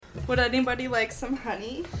Would anybody like some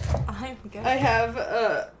honey? I'm good. I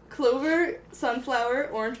have clover, sunflower,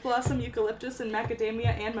 orange blossom, eucalyptus, and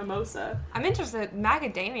macadamia and mimosa. I'm interested.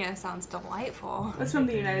 Macadamia sounds delightful. That's from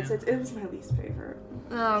the United States. It was my least favorite.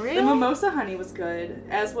 Oh, really? The mimosa honey was good,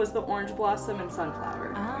 as was the orange blossom and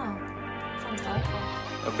sunflower. Oh, sounds delightful.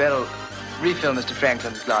 Bell, refill Mr.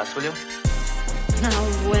 Franklin's glass, will you?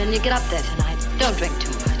 Now, when you get up there tonight, don't drink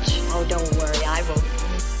too much. Oh, don't worry, I won't.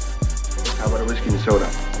 How about a whiskey and soda?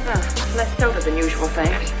 Less soda than usual,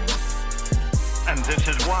 thanks. And this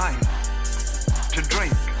is wine. To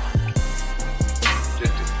drink.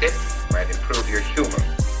 Just a sip might improve your humor.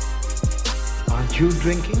 Aren't you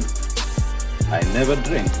drinking? I never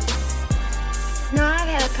drink. No, I've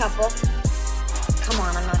had a couple. Come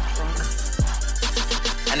on, I'm not drunk.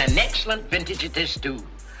 And an excellent vintage it is, too.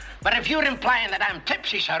 But if you're implying that I'm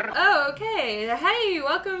tipsy, sir... Oh, okay. Hey,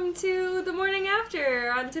 welcome to the morning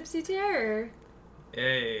after on Tipsy Terror.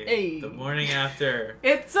 Hey, the morning after.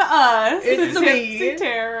 It's us. It's Tipsy me.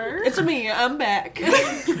 Terror. It's me. I'm back.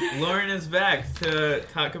 Lauren is back to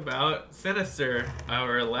talk about Sinister,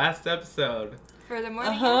 our last episode. For the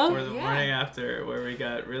morning after. For the morning after, where we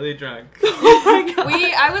got really drunk. Oh my god.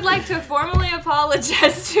 I would like to formally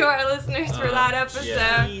apologize to our listeners for that episode.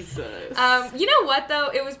 Yeah. Jesus. You know what, though?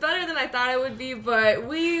 It was better than I thought it would be, but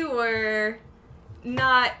we were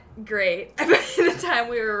not great by the time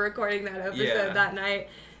we were recording that episode that night.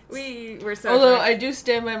 We were so Although drunk. I do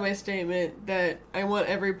stand by my statement that I want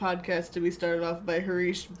every podcast to be started off by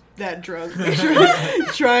Harish that drunk,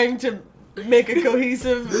 trying to make a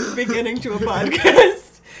cohesive beginning to a podcast.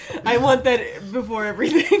 I want that before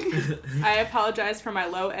everything. I apologize for my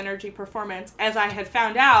low energy performance, as I had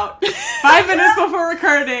found out 5 minutes before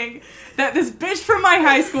recording that this bitch from my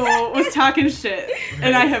high school was talking shit,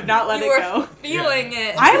 and I have not let you it were go. feeling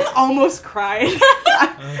it. I almost cried.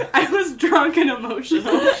 I was drunk and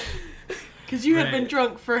emotional. Because you had been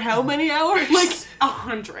drunk for how many hours? Like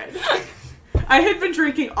 100. I had been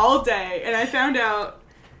drinking all day, and I found out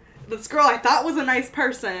this girl I thought was a nice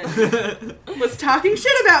person was talking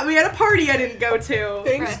shit about me at a party I didn't go to.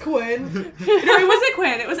 Thanks, Quinn. No, it wasn't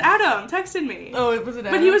Quinn. It was Adam. Texted me. Oh, it was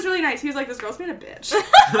Adam. But he was really nice. He was like, this girl's being a bitch.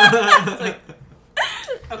 I was like,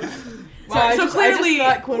 okay. Well, So clearly,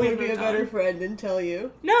 I just thought Quinn we would be a moved better on. friend and tell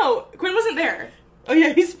you. No, Quinn wasn't there. Oh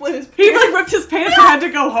yeah, he split his He pants. like ripped his pants and had to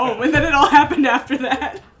go home, and then it all happened after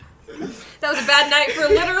that. That was a bad night for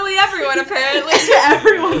literally everyone, apparently.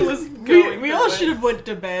 Everyone was going. We all should have went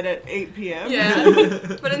to bed at 8 p.m.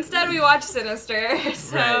 Yeah. But instead we watched Sinister,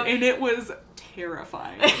 so... And it was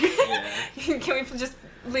terrifying. Yeah. Can we just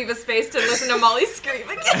leave a space to listen to Molly scream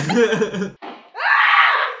again?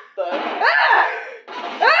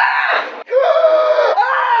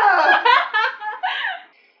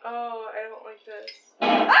 Oh, I don't like this.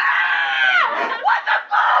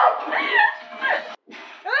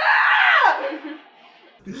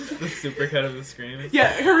 The supercut of the scream. Yeah,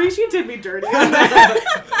 Harish, you did me dirty on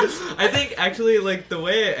that. I think actually, like, the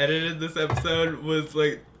way I edited this episode was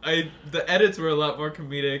like the edits were a lot more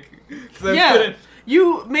comedic. Yeah,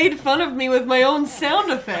 you made fun of me with my own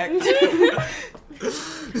sound effect.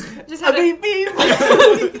 Just had to, Beep, beep.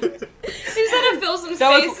 you just had to fill some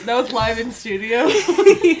space. That was live in studio.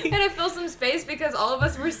 Had to fill some space because all of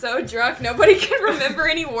us were so drunk, nobody could remember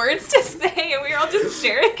any words to say, and we were all just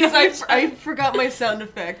staring. Because I forgot my sound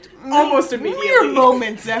effect Almost immediately. mere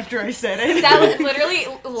moments after I said it. That was literally,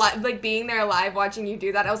 like, being there live watching you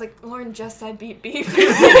do that. I was like, Lauren just said beep beep.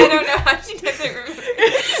 I don't know how she doesn't remember.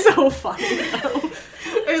 It's so funny, though.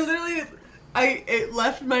 It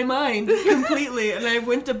left my mind completely, and I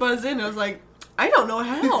went to buzz in. I was like, I don't know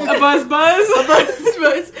how. A buzz buzz? A buzz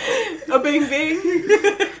buzz. A bing bing.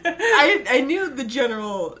 I knew the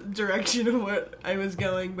general direction of what I was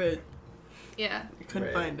going, but Yeah. I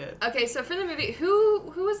couldn't find it. Okay, so for the movie,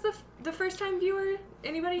 who was the first time viewer?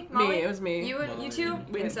 Anybody? Molly? Me, it was me. You and Molly. you two?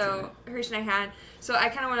 We And had so Harish and I had. So I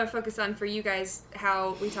kind of want to focus on for you guys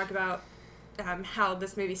how we talk about how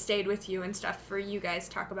this movie stayed with you and stuff. For you guys,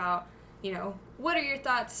 talk about, you know, what are your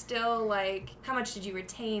thoughts still? Like, how much did you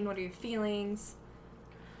retain? What are your feelings?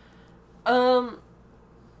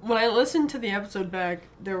 When I listened to the episode back,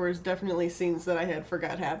 there was definitely scenes that I had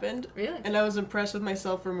forgot happened. Really? And I was impressed with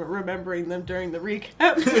myself for remembering them during the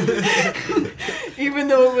recap. Even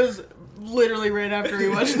though it was literally right after we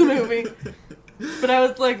watched the movie. But I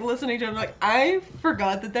was, like, listening to it, I'm like, I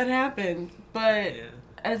forgot that happened. But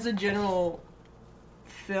as a general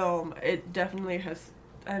film, it definitely has,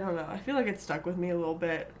 I don't know, I feel like it stuck with me a little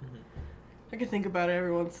bit. Mm-hmm. I can think about it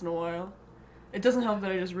every once in a while. It doesn't help that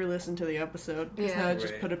I just re-listened to the episode, because now I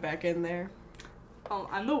just put it back in there. Oh,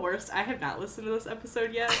 I'm the worst. I have not listened to this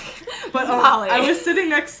episode yet. But Molly. I was sitting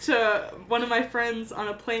next to one of my friends on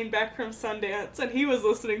a plane back from Sundance, and he was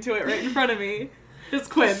listening to it right in front of me. It's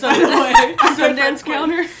Quinn, by the way. Sundance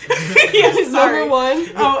counter. Yeah, sorry. Number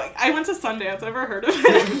 1. Oh, I went to Sundance. Ever heard of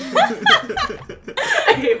it?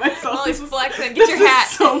 I hate myself. Molly's flexing. Get your this hat.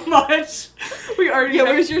 Is so much. We already. Yeah,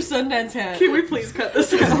 have- where's your Sundance hat? Can we please cut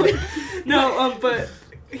this out? No, but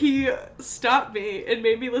he stopped me and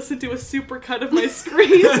made me listen to a super cut of my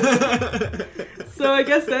screams. So I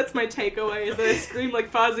guess that's my takeaway, is that I scream like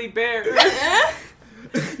Fozzie Bear.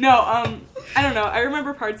 No, I don't know. I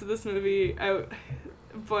remember parts of this movie,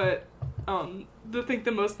 but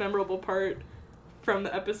the most memorable part from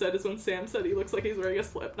the episode is when Sam said he looks like he's wearing a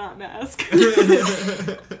Slipknot mask. And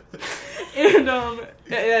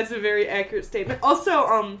that's a very accurate statement.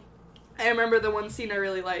 Also, I remember the one scene I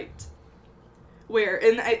really liked, where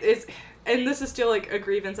and this is still like a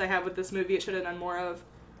grievance I have with this movie. It should have done more of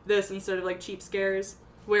this instead of like cheap scares,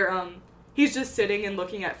 where he's just sitting and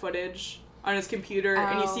looking at footage on his computer,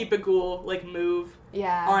 and you see Bagul like move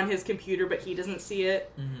on his computer, but he doesn't see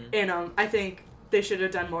it. And I think they should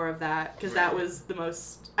have done more of that, because that was the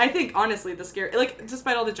most. I think honestly the scary, like,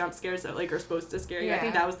 despite all the jump scares that like are supposed to scare you, I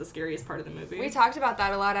think that was the scariest part of the movie. We talked about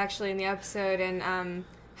that a lot actually in the episode, and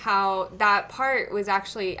how that part was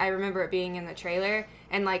actually, I remember it being in the trailer,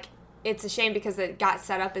 and like it's a shame because it got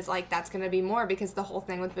set up as like that's going to be more, because the whole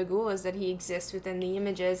thing with Bagul is that he exists within the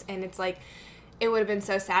images, and it's like it would have been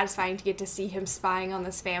so satisfying to get to see him spying on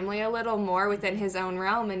this family a little more within his own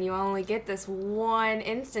realm, and you only get this one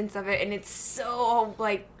instance of it, and it's so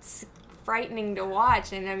like frightening to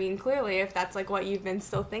watch. And I mean, clearly if that's like what you've been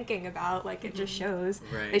still thinking about, like it just shows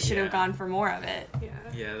they should have gone for more of it.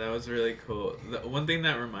 Yeah, that was really cool. The one thing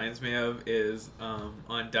that reminds me of is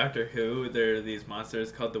on Doctor Who, there are these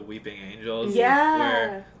monsters called the Weeping Angels,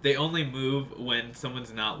 where they only move when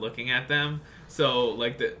someone's not looking at them. So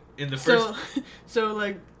like in the first so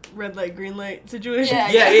like red light, green light situation.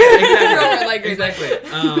 Yeah, exactly. Exactly.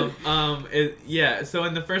 So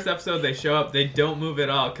in the first episode they show up, they don't move at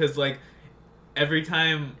all, because like every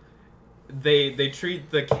time they treat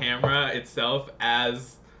the camera itself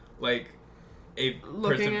as like a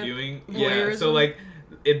person viewing. Yeah, so like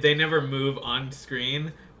they never move on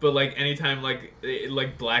screen, but like anytime like it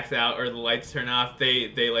like blacks out or the lights turn off,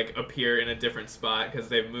 they like appear in a different spot because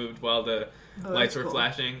they've moved while the lights were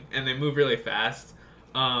flashing, and they move really fast.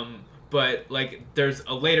 But like there's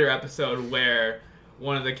a later episode where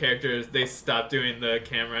one of the characters, they stop doing the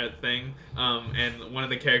camera thing, and one of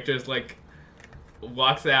the characters like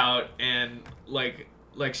walks out, and like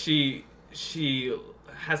she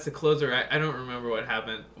has to close her eye. I don't remember what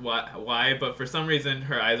happened, why, but for some reason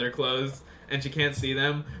her eyes are closed and she can't see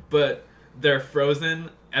them, but they're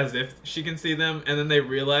frozen as if she can see them, and then they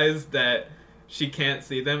realize that she can't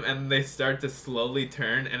see them, and they start to slowly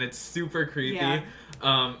turn, and it's super creepy.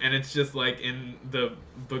 And it's just like in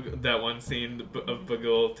that one scene of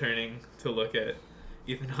Bagul turning to look at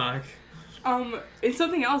Ethan Hawke. It's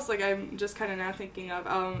something else, like, I'm just kind of now thinking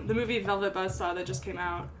of, the movie Velvet Buzzsaw that just came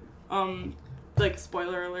out, like,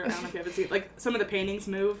 spoiler alert, I don't know if you haven't seen it, like, some of the paintings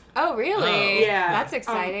move. Oh, really? Yeah. That's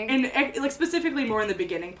exciting. And, like, specifically more in the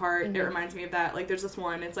beginning part, it reminds me of that, like, there's this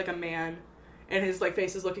one, it's like a man, and his, like,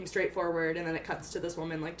 face is looking straight forward, and then it cuts to this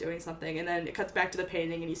woman, like, doing something, and then it cuts back to the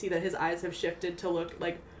painting, and you see that his eyes have shifted to look,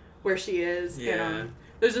 like, where she is, and,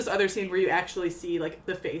 there's this other scene where you actually see, like,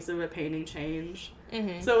 the face of a painting change.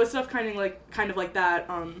 Mm-hmm. So it's stuff kind of like that,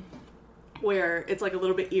 where it's, like, a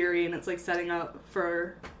little bit eerie, and it's, like, setting up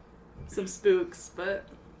for some spooks, but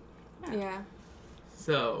yeah.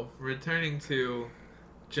 So, returning to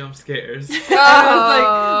jump scares. It was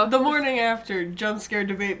like the morning after jump scare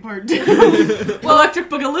debate part 2. Well, Electric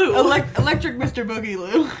Boogaloo. Electric Mr.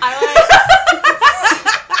 Boogaloo.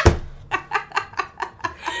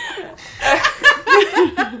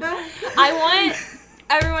 I want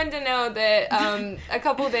everyone to know that a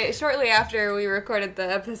couple days shortly after we recorded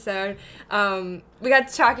the episode, we got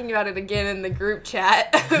to talking about it again in the group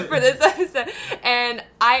chat for this episode, and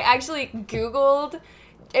I actually Googled.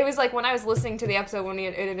 It was like when I was listening to the episode when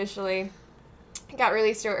it initially got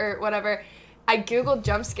released or whatever. I Googled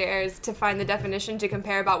jump scares to find the definition to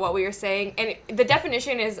compare about what we were saying, and the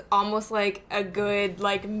definition is almost like a good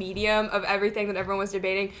like medium of everything that everyone was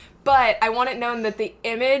debating. But I want it known that the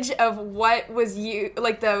image of what was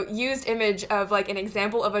the used image of like an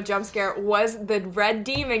example of a jump scare was the red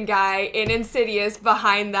demon guy in Insidious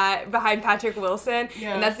behind Patrick Wilson,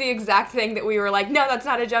 and that's the exact thing that we were like, no, that's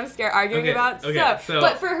not a jump scare arguing about. So,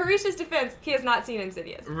 but for Harish's defense, he has not seen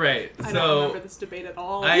Insidious. Right. I don't remember this debate at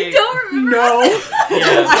all. You don't remember? No.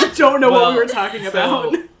 Yeah. I don't know what we Well, were talking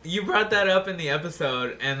about. So you brought that up in the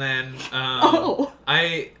episode, and then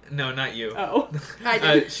no, not you. Oh. I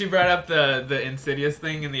did. She brought up the Insidious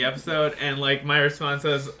thing in the episode, and like my response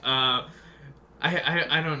was,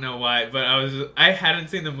 I don't know why, but I hadn't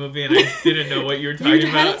seen the movie and I didn't know what you were talking You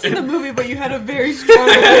about. hadn't seen the movie, but you had a very strong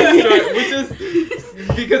Which is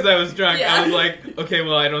because I was drunk. Yeah. I was like, okay,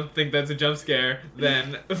 well, I don't think that's a jump scare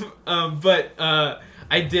then. But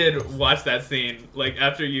I did watch that scene like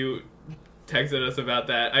after you texted us about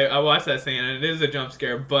that. I watched that scene and it is a jump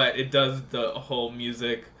scare, but it does the whole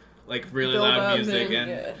music, like really Build loud up music,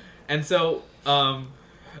 and and so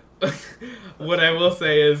what I will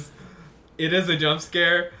say is, it is a jump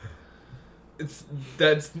scare.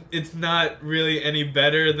 It's not really any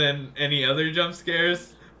better than any other jump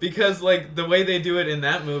scares, because like the way they do it in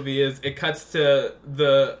that movie is it cuts to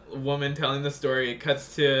the woman telling the story, it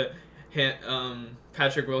cuts to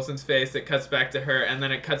Patrick Wilson's face, it cuts back to her, and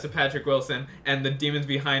then it cuts to Patrick Wilson and the demon's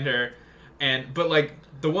behind her, but like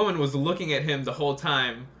the woman was looking at him the whole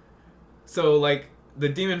time, so like the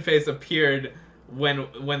demon face appeared when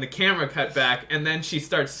the camera cut back, and then she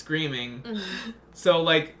starts screaming. Mm-hmm. So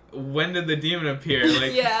like, when did the demon appear?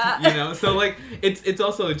 Like, Yeah. you know. So like, it's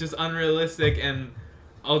also just unrealistic, and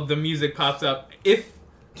all the music pops up.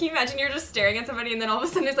 Can you imagine you're just staring at somebody and then all of a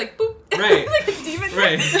sudden it's like boop? Right. It's like a demon.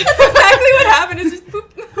 Right. That's exactly what happened. It's just boop.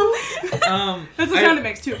 That's the sound it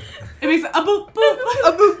makes too. It makes a boop boop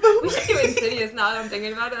a boop boop. We should do Insidious now that I'm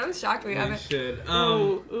thinking about it. I'm shocked we haven't. We should.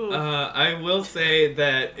 Ooh. I will say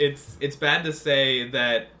that it's bad to say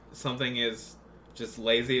that something is just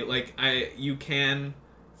lazy. Like you can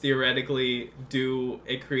theoretically do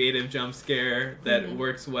a creative jump scare that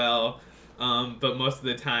works well, but most of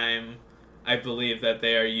the time, I believe that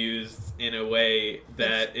they are used in a way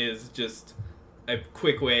that is just a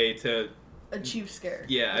quick way to a cheap scare.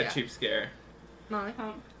 Yeah, a cheap scare. Molly?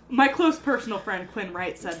 My close personal friend Quinn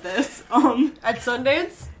Wright said this. At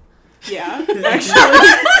Sundance? Yeah,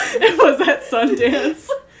 actually, it was at Sundance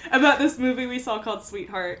about this movie we saw called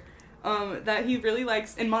Sweetheart. That he really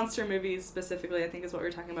likes in monster movies specifically. I think is what we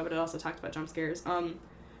were talking about, but it also talked about jump scares.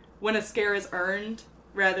 When a scare is earned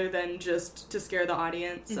rather than just to scare the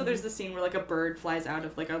audience. Mm-hmm. So there's the scene where like a bird flies out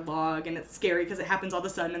of like a log and it's scary because it happens all of a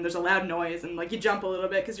sudden and there's a loud noise and like you jump a little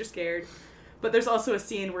bit because you're scared. But there's also a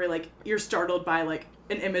scene where like you're startled by like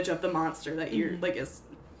an image of the monster that you're like is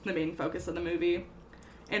the main focus of the movie,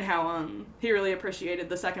 and how he really appreciated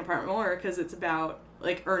the second part more because it's about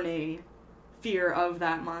like earning fear of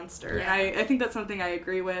that monster. Yeah. And I think that's something I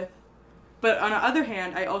agree with. But on the other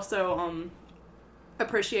hand, I also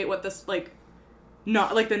appreciate what this like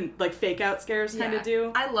not like the like fake out scares kind of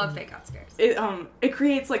do. I love fake out scares. It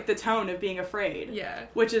creates like the tone of being afraid. Yeah.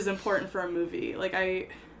 Which is important for a movie. Like I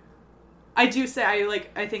do say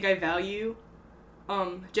I think I value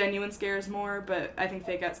genuine scares more, but I think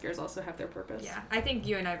fake out scares also have their purpose. Yeah. I think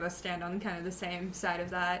you and I both stand on kind of the same side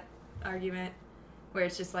of that argument, where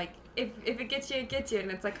it's just like if it gets you, it gets you, and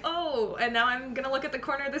it's like, oh, and now I'm gonna look at the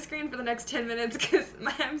corner of the screen for the next 10 minutes because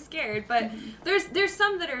I'm scared. But there's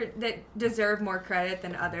some that deserve more credit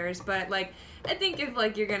than others. But like I think if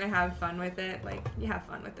like you're gonna have fun with it, like you have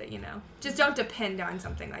fun with it, you know. Just don't depend on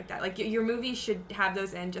something like that. Like your movie should have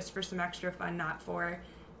those in just for some extra fun, not for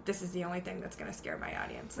this is the only thing that's gonna scare my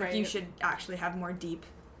audience. Like you should actually have more deep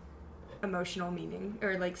emotional meaning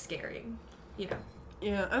or like scaring, you know.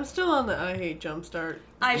 Yeah, I'm still on the I hate Jumpstart.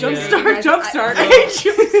 Jumpstart. I hate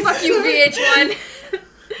you. Fuck you, VH1.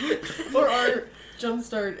 Or our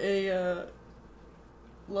Jumpstart a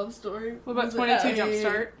love story. What about 22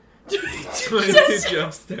 Jumpstart? 22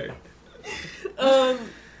 Jumpstart.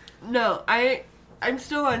 No, I'm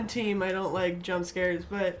still on team. I don't like jump scares,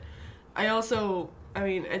 but I also, I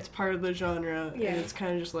mean, it's part of the genre, and it's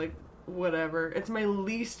kind of just like whatever. It's my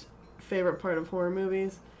least favorite part of horror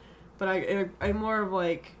movies. But I'm more of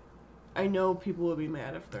like, I know people will be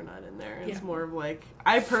mad if they're not in there. It's more of like,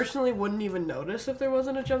 I personally wouldn't even notice if there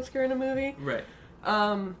wasn't a jump scare in a movie. Right.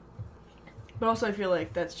 But also I feel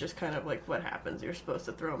like that's just kind of like what happens. You're supposed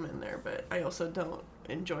to throw them in there, but I also don't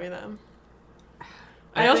enjoy them.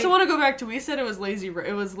 I also want to go back to, we said it was lazy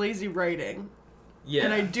writing. Yeah.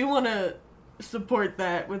 And I do want to support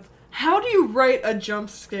that with, how do you write a jump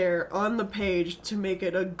scare on the page to make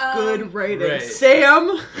it a good writing? Right.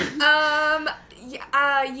 Sam? Yeah,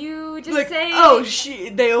 You just Like, say... oh,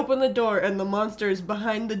 they open the door and the monster is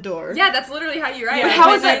behind the door. Yeah, that's literally how you write But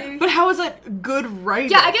it. how is that good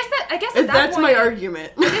writing? Yeah, I guess at that that's point... my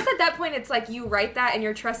argument. I guess at that point it's like you write that and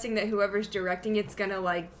you're trusting that whoever's directing it's gonna,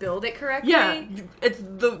 like, build it correctly. Yeah, it's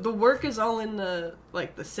the work is all in the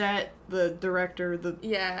set, the director,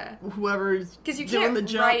 whoever's because you doing can't the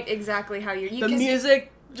jump, write exactly how the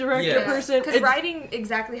music director person. Because writing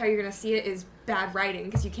exactly how you're gonna see it is bad writing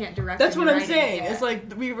because you can't direct. That's what I'm saying. It's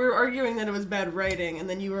like we were arguing that it was bad writing, and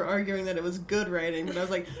then you were arguing that it was good writing. But I was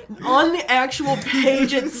like, on the actual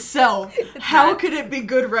page itself, how could it be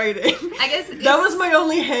good writing? I guess that was my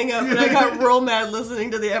only hang-up, and I got real mad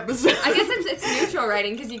listening to the episode. I guess it's neutral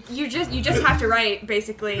writing because you just have to write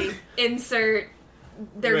basically insert.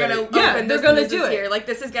 They're gonna open this and this is here. Like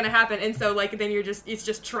this is gonna happen, and so like then it's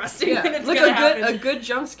just trusting that it's gonna happen. A good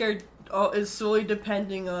jump scare is solely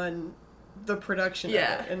depending on the production of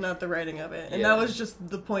it and not the writing of it. And that was just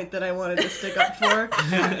the point that I wanted to stick up for.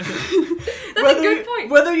 That's a good point.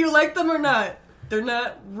 Whether you like them or not, they're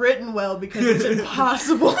not written well because it's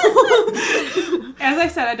impossible. As I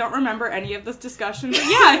said, I don't remember any of this discussion, but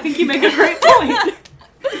yeah, I think you make a great point.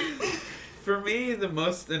 For me, the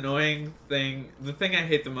most annoying thing, the thing I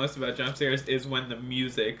hate the most about jump scares is when the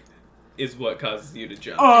music is what causes you to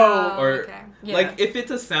jump. Like, if it's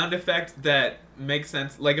a sound effect that makes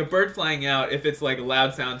sense, like a bird flying out, if it's like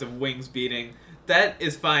loud sounds of wings beating, that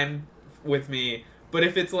is fine with me. But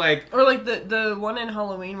if it's like... Or like the one in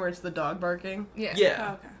Halloween where it's the dog barking. Yeah.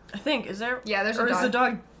 Oh, okay. I think, is there... Yeah, there's a or dog. Or is the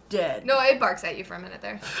dog dead? No, it barks at you for a minute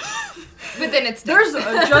there. But then it's dead. There's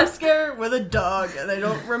a jump scare with a dog, and I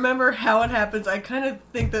don't remember how it happens. I kind of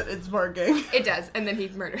think that it's barking. It does, and then he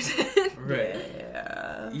murders it. Right.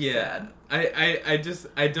 Yeah.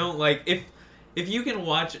 I don't like... If you can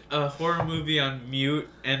watch a horror movie on mute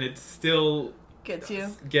and it still...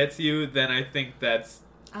 Gets you, then I think that's...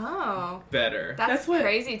 Oh. Better. That's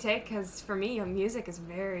crazy take, because for me, music is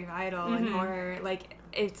very vital in horror. Like,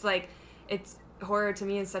 it's horror to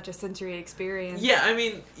me is such a sensory experience. Yeah, I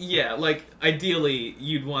mean, like, ideally,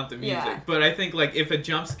 you'd want the music. But I think, like, if a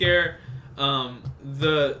jump scare,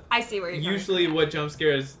 I see where you're usually what jump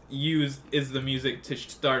scares use is the music to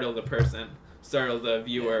startle the person, startle the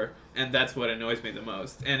viewer, and that's what annoys me the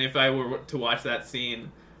most. And if I were to watch that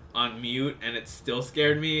scene on mute and it still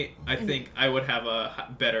scared me, I think I would have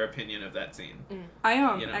a better opinion of that scene. I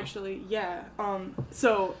actually,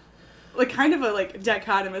 so, like, kind of a, like,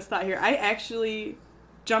 dichotomous thought here. I actually,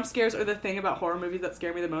 jump scares are the thing about horror movies that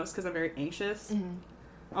scare me the most because I'm very anxious.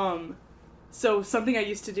 So something I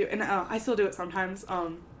used to do, and I still do it sometimes,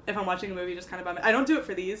 if I'm watching a movie just kind of by me. I don't do it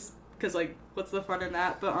for these, because, like, what's the fun in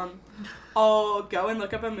that? But, I'll go and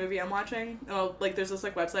look up a movie I'm watching, and there's this,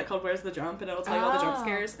 like, website called Where's the Jump, and it'll tell you all the jump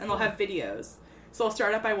scares, and they'll have videos. So I'll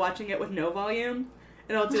start out by watching it with no volume,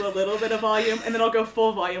 and I'll do a little bit of volume, and then I'll go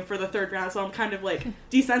full volume for the third round, so I'm kind of, like,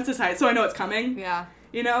 desensitized, so I know it's coming. Yeah.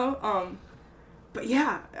 You know? But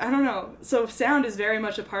yeah, I don't know. So sound is very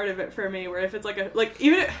much a part of it for me, where if it's,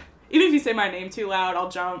 even if you say my name too loud, I'll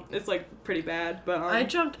jump. It's, like, pretty bad, but, I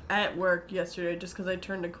jumped at work yesterday just because I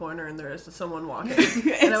turned a corner and there was someone walking.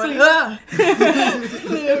 And I went, ah!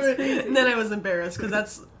 And then I was embarrassed, because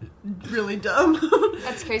that's really dumb.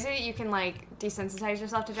 That's crazy. You can, like, desensitize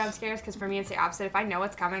yourself to jump scares, because for me it's the opposite. If I know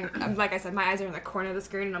what's coming, like I said, my eyes are in the corner of the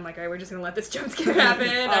screen, and I'm like, alright, we're just gonna let this jump scare happen,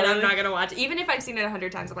 and I'm not gonna watch it. Even if I've seen it 100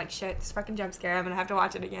 times, I'm like, shit, this fucking jump scare, I'm gonna have to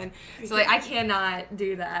watch it again. So, like, I cannot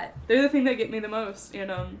do that. They're the thing that get me the most,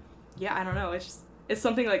 and, yeah, I don't know, it's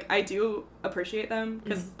something, like, I do appreciate them,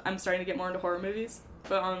 because I'm starting to get more into horror movies,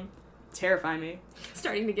 but, terrify me.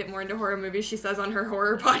 Starting to get more into horror movies, she says on her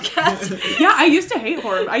horror podcast. Yeah, I used to hate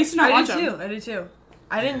horror. I used to not watch them. I do too.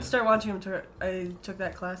 I didn't start watching them until I took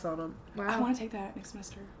that class on them. Wow. I want to take that next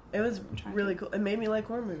semester. It was really cool. It made me like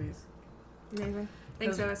horror movies. Amazing.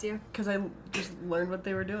 Thanks, OSU. Because I just learned what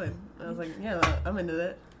they were doing. I was like, yeah, I'm into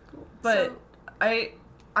that. Cool. But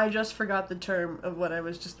I just forgot the term of what I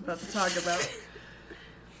was just about to talk about.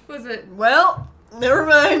 Was it? Well, never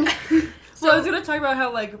mind. So I was going to talk about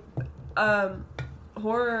how, like,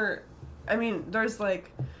 horror, I mean, there's,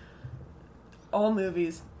 like, all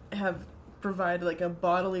movies have provided, like, a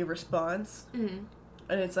bodily response. And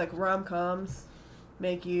it's, like, rom-coms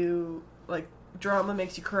make you, like, drama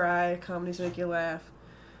makes you cry, comedies make you laugh.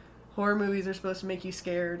 Horror movies are supposed to make you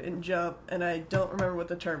scared and jump, and I don't remember what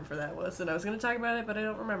the term for that was. And I was going to talk about it, but I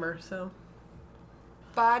don't remember, so.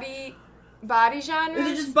 Body genre? Is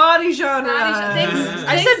it just body genre?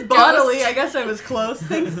 I said bodily. Ghost. I guess I was close.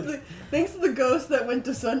 Thanks to the ghost that went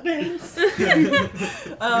to Sundance.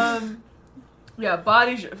 Yeah,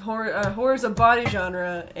 horror's a body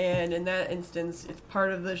genre, and in that instance, it's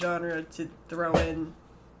part of the genre to throw in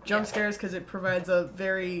jump scares because it provides a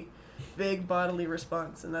very big bodily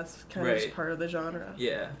response, and that's kind of just part of the genre.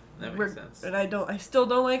 Yeah, that makes sense. And I still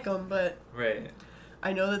don't like them, but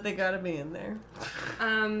I know that they gotta be in there.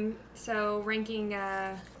 So ranking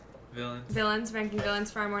ranking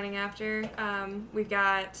villains for our morning after. We've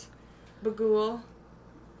got Bagul,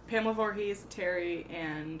 Pamela Voorhees, Terry,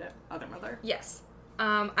 and Other Mother. Yes.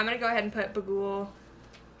 I'm gonna go ahead and put Bagul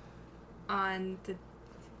on the...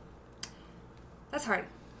 That's hard.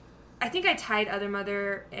 I think I tied Other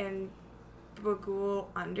Mother and Bagul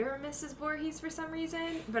under Mrs. Voorhees for some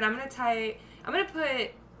reason, but I'm gonna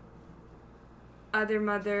put Other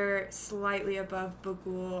Mother slightly above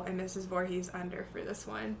Bagul and Mrs. Voorhees under for this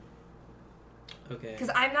one. Okay. Because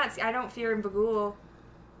I don't fear Bagul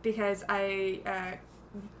because I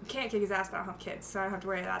can't kick his ass, but I don't have kids, so I don't have to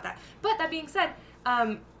worry about that. But that being said,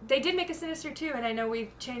 they did make a Sinister 2, and I know we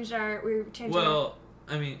changed our rankings,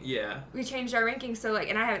 so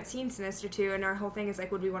and I haven't seen Sinister 2, and our whole thing is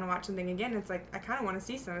would we want to watch something again? It's I kind of want to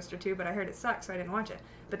see Sinister 2, but I heard it sucked, so I didn't watch it.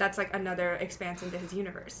 But that's another expanse into his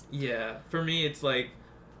universe. Yeah, for me, it's I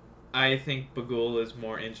think Bagul is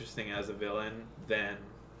more interesting as a villain than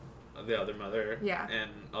the Other Mother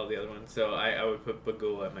and all the other ones, so I would put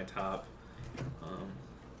Bagul at my top.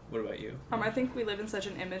 What about you? I think we live in such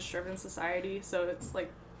an image-driven society, so it's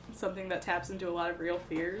something that taps into a lot of real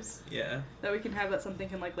fears. Yeah. That we can have, that something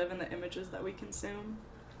can live in the images that we consume.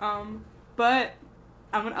 But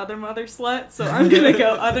I'm an Other Mother slut, so I'm gonna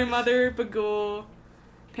go Other Mother, Bagul,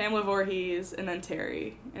 Pamela Voorhees, and then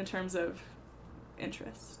Terry in terms of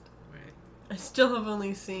interest. Right. I still have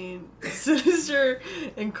only seen Sinister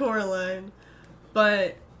and Coraline,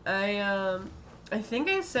 but I think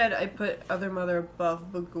I said I put Other Mother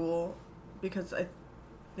above Bagul because I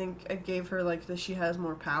think I gave her that she has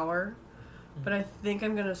more power, but I think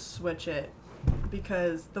I'm gonna switch it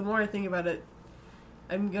because the more I think about it,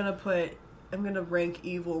 I'm gonna rank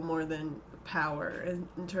evil more than power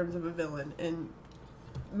in terms of a villain, and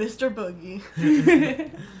Mr. Boogie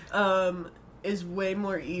is way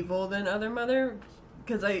more evil than Other Mother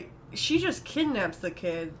because she just kidnaps the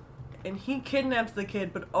kid. And he kidnaps the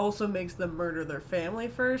kid, but also makes them murder their family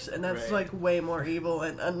first, and that's way more evil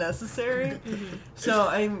and unnecessary. So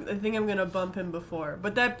I think I'm gonna bump him before.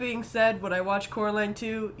 But that being said, would I watch Coraline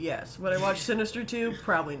 2? Yes. Would I watch Sinister 2?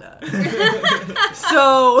 Probably not.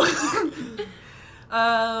 So,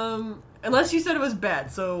 unless you said it was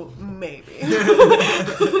bad, so maybe.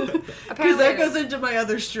 Because that goes into my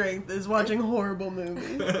other strength is watching horrible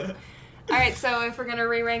movies. All right, so if we're gonna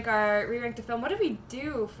re-rank the film, what did we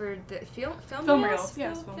do for the film reels?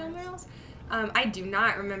 Yes, film reels. I do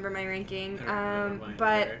not remember my ranking,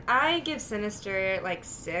 but I give Sinister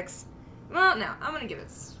 6. Well, no, I'm gonna give it.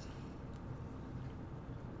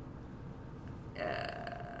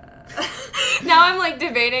 Now I'm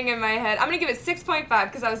debating in my head. I'm gonna give it 6.5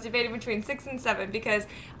 because I was debating between 6 and 7 because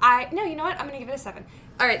you know what? I'm gonna give it a 7.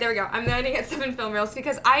 All right, there we go. I'm landing at 7 film reels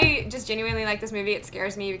because I just genuinely like this movie. It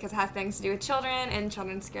scares me because it has things to do with children, and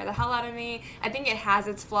children scare the hell out of me. I think it has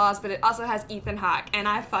its flaws, but it also has Ethan Hawke, and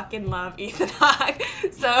I fucking love Ethan Hawke.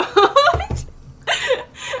 So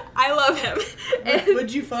I love him.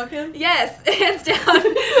 Would you fuck him? Yes, hands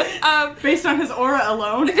down. Based on his aura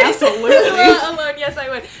alone? Absolutely. Alone, yes, I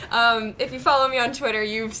would. If you follow me on Twitter,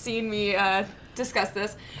 you've seen me discuss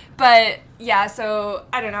this. But, yeah, so,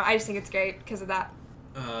 I don't know. I just think it's great because of that.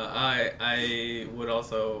 I would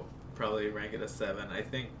also probably rank it a 7. I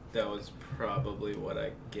think that was probably what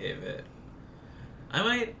I gave it. I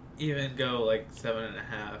might even go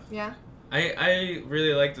 7.5. Yeah? I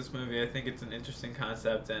really like this movie. I think it's an interesting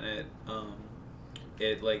concept, and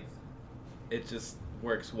it just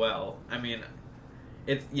works well. I mean,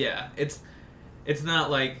 it's not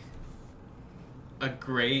a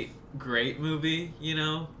great movie, you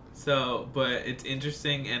know. So, but it's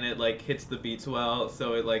interesting, and it hits the beats well.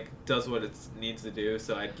 So it does what it needs to do.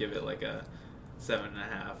 So I'd give it a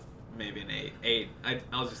 7.5, maybe an 8.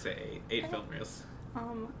 I'll just say 8 film reels.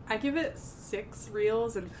 I give it 6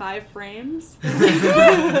 reels and 5 frames.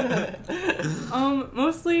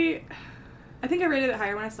 Mostly, I think I rated it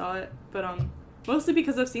higher when I saw it, but mostly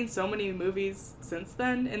because I've seen so many movies since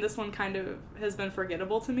then, and this one kind of has been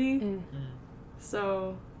forgettable to me.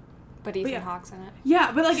 So, but Ethan Hawke's in it.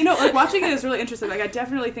 Yeah, but watching it is really interesting. I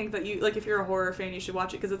definitely think that you if you're a horror fan, you should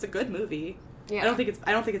watch it because it's a good movie. Yeah. I don't think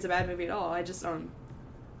it's a bad movie at all. I just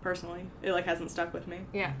personally, it hasn't stuck with me.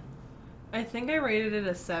 Yeah. I think I rated it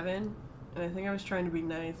a 7, and I think I was trying to be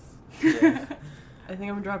nice. I think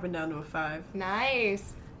I'm dropping down to a 5.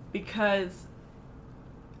 Nice. Because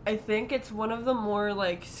I think it's one of the more,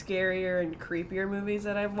 like, scarier and creepier movies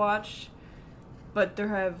that I've watched. But there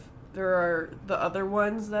are the other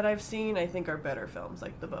ones that I've seen I think are better films,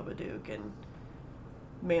 like The Babadook, and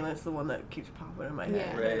mainly it's the one that keeps popping in my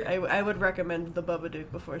head. Yeah. Right. I would recommend The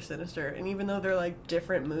Babadook before Sinister, and even though they're, like,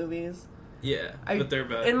 different movies... Yeah, but they're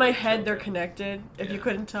both... In my head, they're connected, if you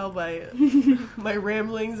couldn't tell by my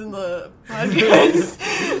ramblings in the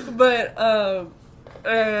podcast. But,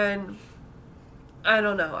 and... I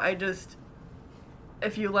don't know, I just...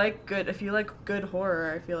 If you like good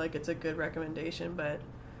horror, I feel like it's a good recommendation, but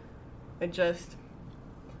I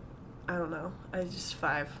don't know.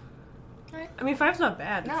 5. Right. I mean, 5's not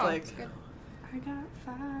bad. No, it's like it's good. I got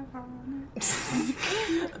 5 on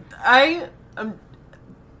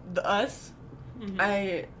it. Us. Mm-hmm.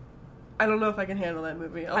 I don't know if I can handle that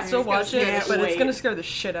movie. I'll I'm still watch it, can't but it's wait. gonna scare the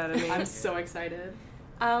shit out of me. I'm so excited.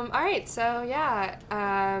 All right, so yeah,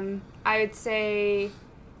 I would say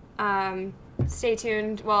stay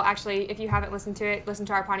tuned. Well, actually, if you haven't listened to it, listen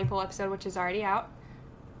to our Pawnee Pool episode, which is already out.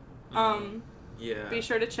 Yeah. Be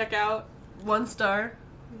sure to check out 1 star.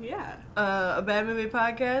 Yeah. A Bad Movie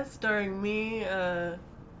Podcast starring me, and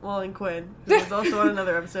Quinn, who was also on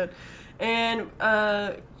another episode. And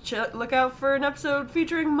look out for an episode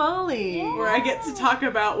featuring Molly. Where I get to talk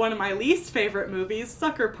about one of my least favorite movies,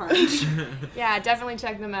 Sucker Punch. Yeah, definitely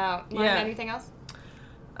check them out. Yeah. Anything else?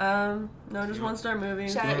 No, just 1 star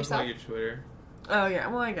movies. Shout out yourself. Your Twitter. Oh yeah,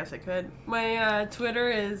 well I guess I could. My Twitter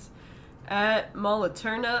is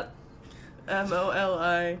 @MollaTurnUp,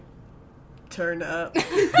 MOLI turn up.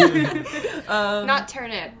 Not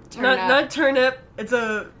turn it. Turn up. Not turnip. It's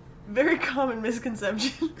a very common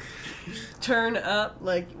misconception. Turn up,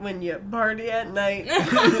 like when you party at night.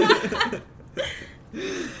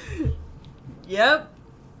 Yep.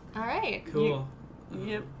 All right. Cool.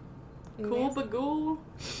 Yep. Cool bagoo.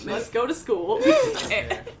 Let's go to school.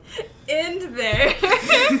 End there.